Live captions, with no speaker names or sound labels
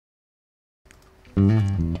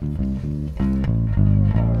Welcome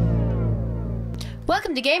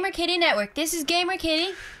to GamerKitty Network. This is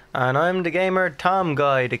GamerKitty. And I'm the gamer Tom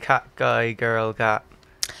guy, the cat guy, girl cat.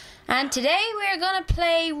 And today we're gonna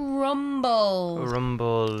play Rumble.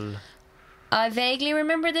 Rumble. I vaguely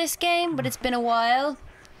remember this game, but it's been a while.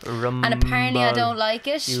 Rumble. And apparently I don't like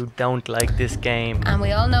it. You don't like this game. And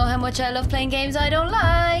we all know how much I love playing games I don't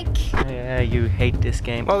like. Yeah, you hate this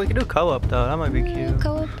game. Oh, we can do co-op though. That might be cute.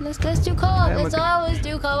 Co-op. Let's do co-op. Yeah, Let's always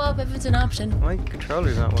do co-op if it's an option. My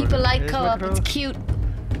controller's not working. People like Is my co-op. controller? It's cute.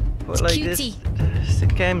 But It's like cutesy. this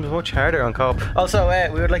game is much harder on co-op. Also,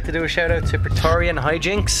 we would like to do a shout out to Praetorian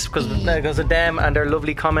HiJynx because of them and their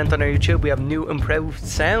lovely comment on our YouTube. We have new improved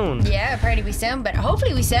sound. Yeah, apparently we sound better.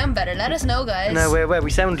 Hopefully we sound better. Let us know, guys. No,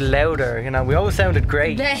 we sound louder. You know, we always sounded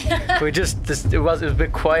great. We it was a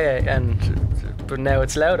bit quiet, but now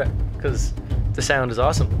it's louder because the sound is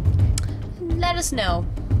awesome. Let us know.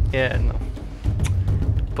 Yeah, no.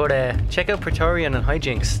 But check out Praetorian and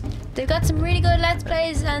HiJynx. They've got some really good Let's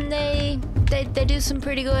Plays and they do some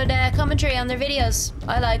pretty good commentary on their videos.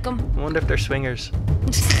 I like them. I wonder if they're swingers.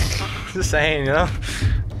 Just saying, you know.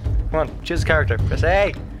 Come on, choose a character. Press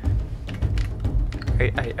A.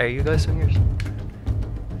 Are you guys swingers?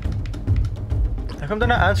 How come they're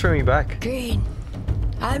not answering me back? Green.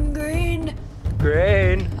 I'm green.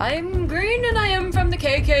 Green. I'm green and I am from the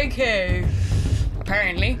KKK.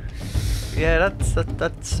 Apparently. Yeah, that's a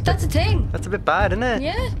thing. That's a bit bad, isn't it?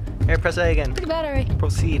 Yeah. Here, press A again. Pretty bad, alright.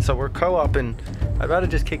 Proceed. So we're co-oping. I'd rather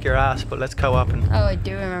just kick your ass, but let's co-oping. Oh, I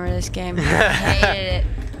do remember this game. I hated it.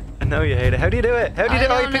 I know you hate it. How do you do it? How do you do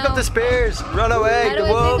it? Oh, you pick up the spears. Run away. How do The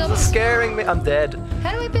I wolves pick up are scaring me. I'm dead.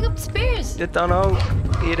 How do I pick up the spears? You don't know.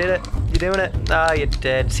 You did it. You're doing it. Ah, you're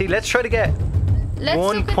dead. See, let's try to get Let's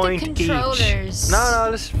 1 look point at the each. controllers. No,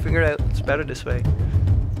 let's figure it out. It's better this way.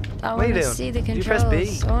 I What are you want to doing? see the Did you controls.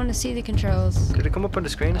 press B? I want to see the controls. Did it come up on the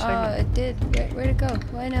screen a Oh, second? it did. Where'd it go?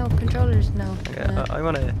 Why no controllers? No. Yeah, I'm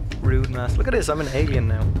on a rude mask. Look at this. I'm an alien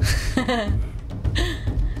now.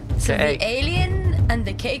 So Okay. the Alien and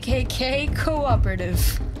the KKK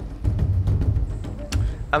cooperative.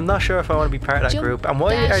 I'm not sure if I want to be part of that Jump group. And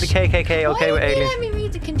why are the dash. KKK okay with Why didn't you aliens? let me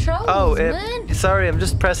read the controls, Oh, man? sorry. I'm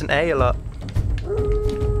just pressing A a lot.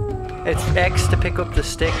 It's X to pick up the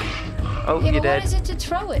stick. Oh, Yeah, you're but what dead. is it to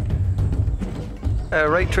throw it?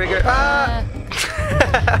 Right trigger. Ah!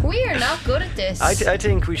 We are not good at this. I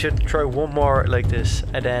think we should try one more like this,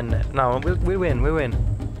 and then no, we'll win. We'll win.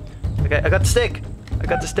 Okay, I got the stick. I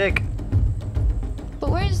got the stick. But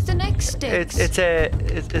where's the next stick? It's a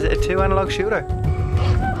 2 analog shooter.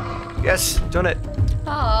 Yes, done it.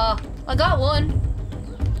 Ah, I got one.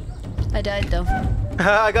 I died though.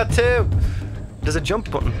 I got 2. There's a jump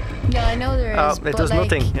button. Yeah, I know there is. Oh, it but does like,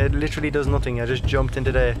 nothing. It literally does nothing. I just jumped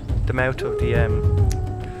into the mouth of the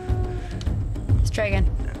Let's try again.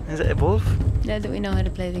 Is it a wolf? Now that we know how to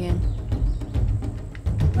play the game.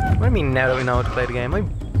 What do you mean now that we know how to play the game? I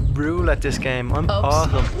rule at this game. I'm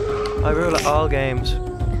awesome. I rule at all games.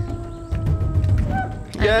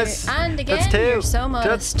 Yes. And again, that's 2. you're so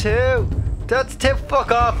modest. That's 2. That's 2.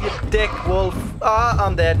 Fuck off, you dick wolf. Ah,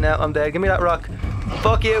 I'm dead now. I'm dead. Give me that rock.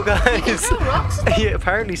 Fuck you guys. You can throw rocks at them? Yeah,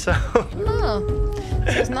 apparently so. No.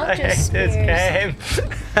 So it's not I just hate spears. this game.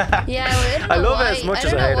 Yeah, well, I love it as much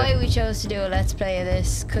as I don't hate know why it. we chose to do a Let's Play of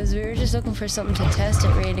this, because we were just looking for something to test it,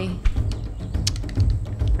 really.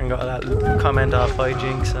 And got that comment off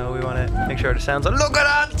HiJynx, so we want to make sure the sounds are. Look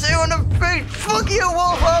at that! 2 on the feet! Fuck you,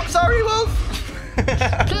 wolf! Oh, I'm sorry, wolf!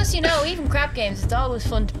 Plus, you know, even crap games, it's always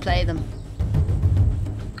fun to play them.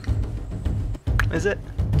 Is it?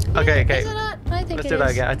 Okay, okay. Is it not? I think Let's it do that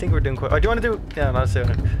is. again. I think we're doing quite. Oh, do you want to do? Yeah, no, let's do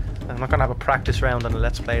it. I'm not gonna have a practice round on a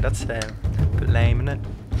Let's Play. That's a bit lame, isn't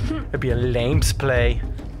it? It'd be a lame's play.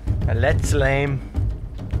 A Let's Lame.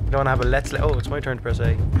 You don't want to have a Let's. Oh, it's my turn to press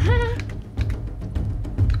A.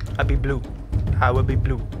 I'd be blue. I would be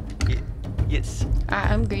blue. Yes.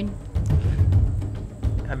 I'm green.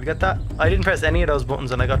 Have you got that? I didn't press any of those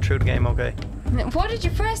buttons and I got through the game okay. What did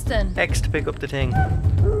you press then? X to pick up the thing.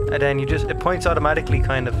 And then you just, it points automatically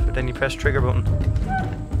kind of, but then you press trigger button.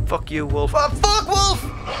 Fuck you, wolf. Oh, fuck, wolf!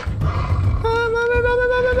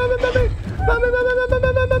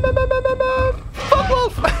 Fuck,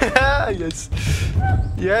 wolf! Yes.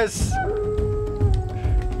 Yes.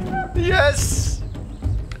 Yes!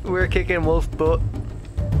 We're kicking wolf butt.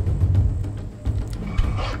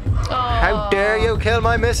 How dare you kill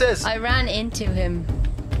my missus? I ran into him.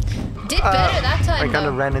 Did better that time, I kind though.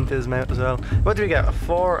 of ran into his mouth as well. What did we get? A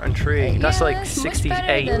 4 and 3. That's yeah, like that's much better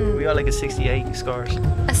 68. than- We got like a 68 scores.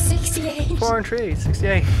 A 68. 4 and 3,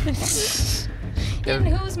 68. In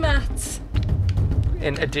whose maths?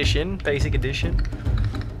 In addition, basic addition.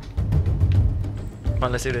 Come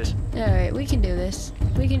on, let's do this. Alright, we can do this.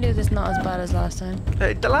 We can do this not as bad as last time.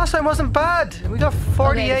 Hey, the last time wasn't bad. We got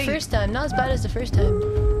 48. Okay, the first time. Not as bad as the first time.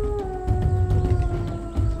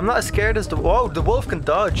 I'm not as scared as the... Whoa, the wolf can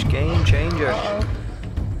dodge. Game changer. Uh-oh.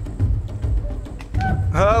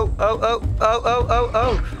 Oh, oh, oh, oh, oh, oh,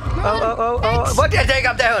 oh. Oh, oh, oh, oh. What do you think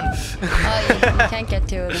I'm doing? Oh, you can't get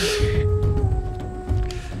two of them.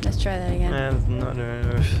 Let's try that again. And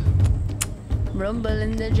another... Rumble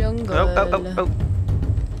in the jungle. Oh, oh, oh, oh.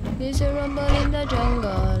 There's a rumble in the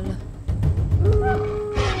jungle.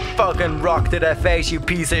 Fucking rock to their face, you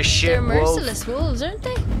piece of shit, They're wolf. merciless wolves, aren't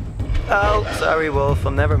they? Oh, sorry, wolf.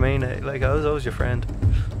 I'll never mean it. Like, I was always your friend.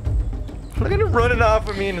 Look at him running off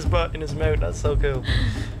with me in his butt, in his mouth. That's so cool.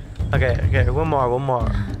 Okay, okay, one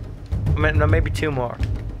more. I mean, no, maybe two more.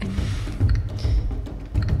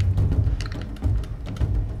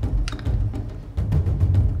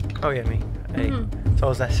 Oh yeah, me. Hey, it's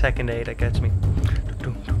always that second A that gets me.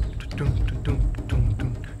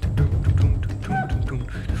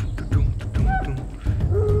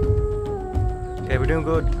 Okay, we're doing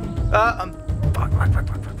good. Fuck.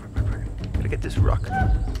 Gotta get this rock.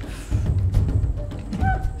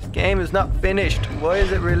 This game is not finished. Why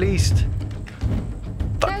is it released?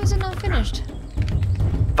 How is it not finished?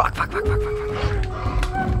 Fuck.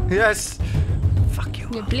 Yes. Fuck you.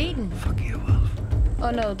 You're bleeding. Fuck you, wolf. Oh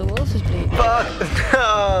no, the wolf is bleeding. Fuck.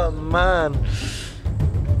 Oh man.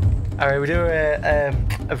 Alright, we do a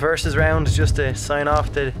versus round just to sign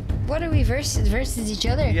off the... What are we versus each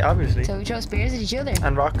other? Yeah, obviously. So we throw spears at each other?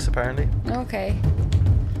 And rocks, apparently. Okay.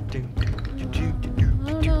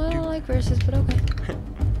 Oh no, I don't like versus, but okay.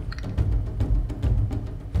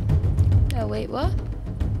 Oh wait, what?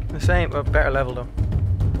 The same, but better level though.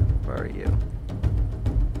 Where are you?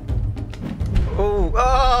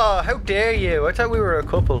 Oh, how dare you! I thought we were a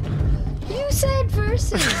couple. You said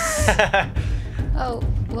versus. Oh,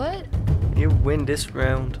 what? You win this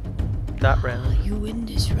round. That round. You win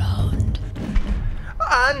this round.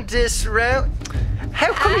 And this round.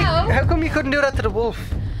 How come you couldn't do that to the wolf?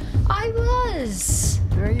 I was.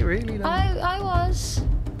 Are you really? Though? I was.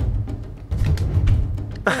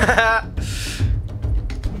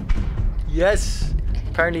 Yes.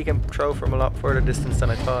 Apparently you can throw from a lot further distance than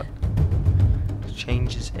I thought. It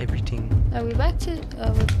changes everything. Are we back to...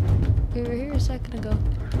 we were here a second ago.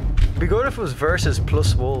 It'd be good if it was versus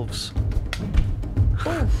plus wolves.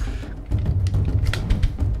 Oof.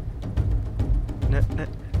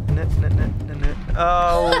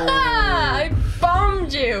 Oh. I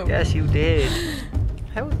bombed you. Yes, you did.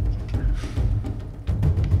 How?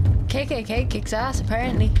 KKK kicks ass,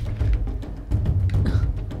 apparently.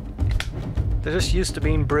 They're just used to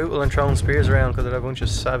being brutal and throwing spears around because they're a bunch of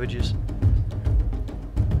savages.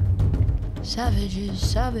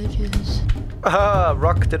 Savages. Ah,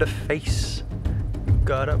 rock to the face. You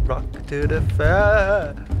gotta rock to the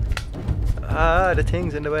face. Ah, the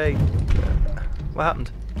thing's in the way. What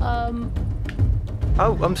happened?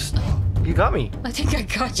 Oh, you got me. I think I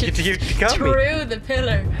got you, You got me. through the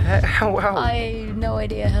pillar. Wow. I have no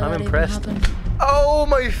idea how I'm that impressed. even happened. Oh,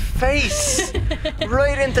 my face!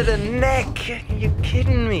 Right into the neck. Are you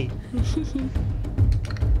kidding me?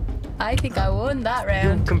 I think I won that You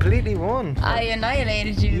round. completely won. I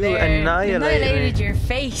annihilated you, You there. annihilated me. your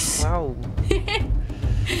face. Wow.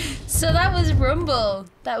 So that was Rumble.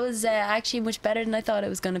 That was actually much better than I thought it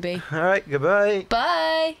was going to be. Alright, goodbye.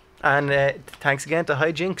 Bye. And thanks again to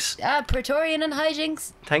HiJynx. Praetorian and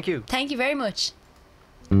HiJynx. Thank you. Thank you very much.